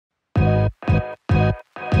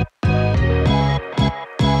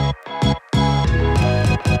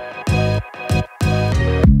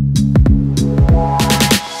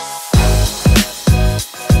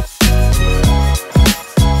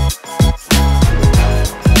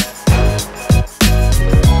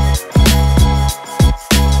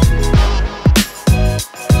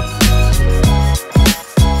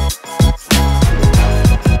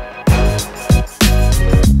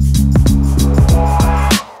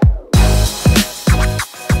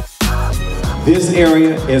This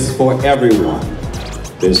area is for everyone.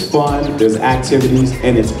 There's fun, there's activities,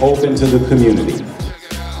 and it's open to the community.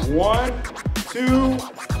 1, 2,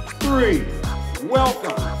 3.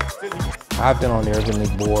 Welcome. I've been on the Urban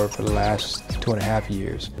League board for the last 2.5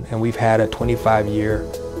 years, and we've had a 25-year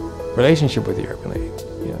relationship with the Urban League.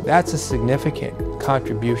 You know, that's a significant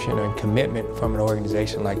contribution and commitment from an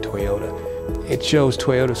organization like Toyota. It shows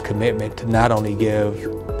Toyota's commitment to not only give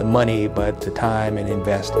the money, but the time and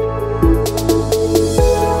invest.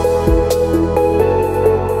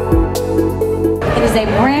 It is a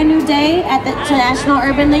brand new day at the National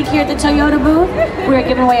Urban League here at the Toyota booth. We're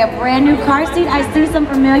giving away a brand new car seat. I see some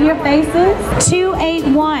familiar faces.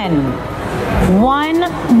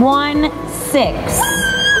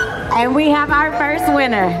 281-116. And we have our first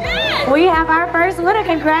winner. We have our first winner.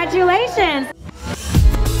 Congratulations.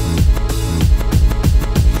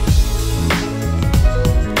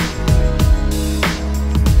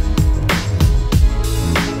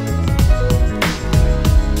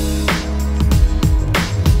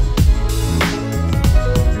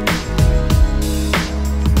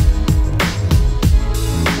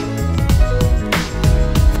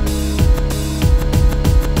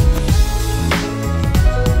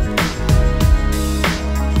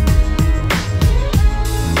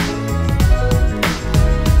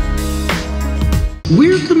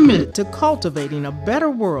 We're committed to cultivating a better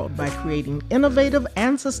world by creating innovative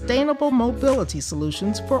and sustainable mobility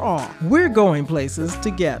solutions for all. We're going places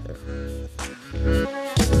together.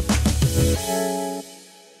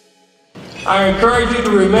 I encourage you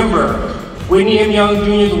to remember Whitney M. Young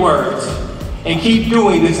Jr.'s words and keep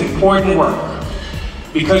doing this important work,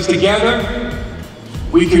 because together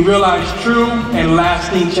we can realize true and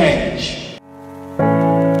lasting change.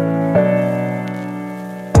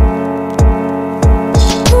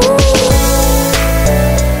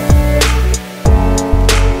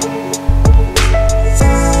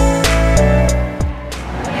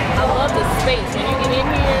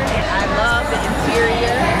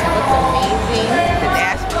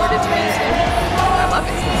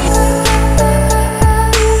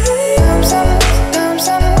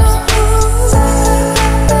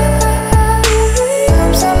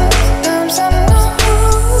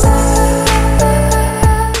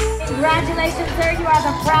 Sir, you are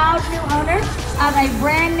the proud new owner of a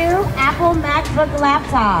brand new Apple MacBook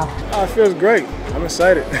laptop. Oh, it feels great. I'm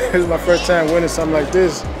excited. This is my first time winning something like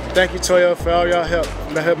this. Thank you, Toyota, for all y'all help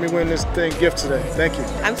that helped me win this gift today. Thank you.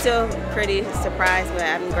 I'm still pretty surprised, but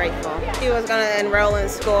I'm grateful. He was going to enroll in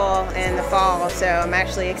school in the fall, so I'm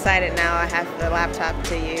actually excited now I have the laptop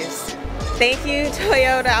to use. Thank you,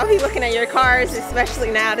 Toyota. I'll be looking at your cars,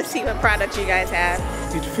 especially now, to see what products you guys have.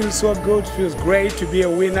 It feels so good, it feels great to be a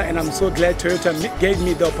winner, and I'm so glad Toyota gave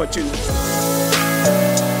me the opportunity.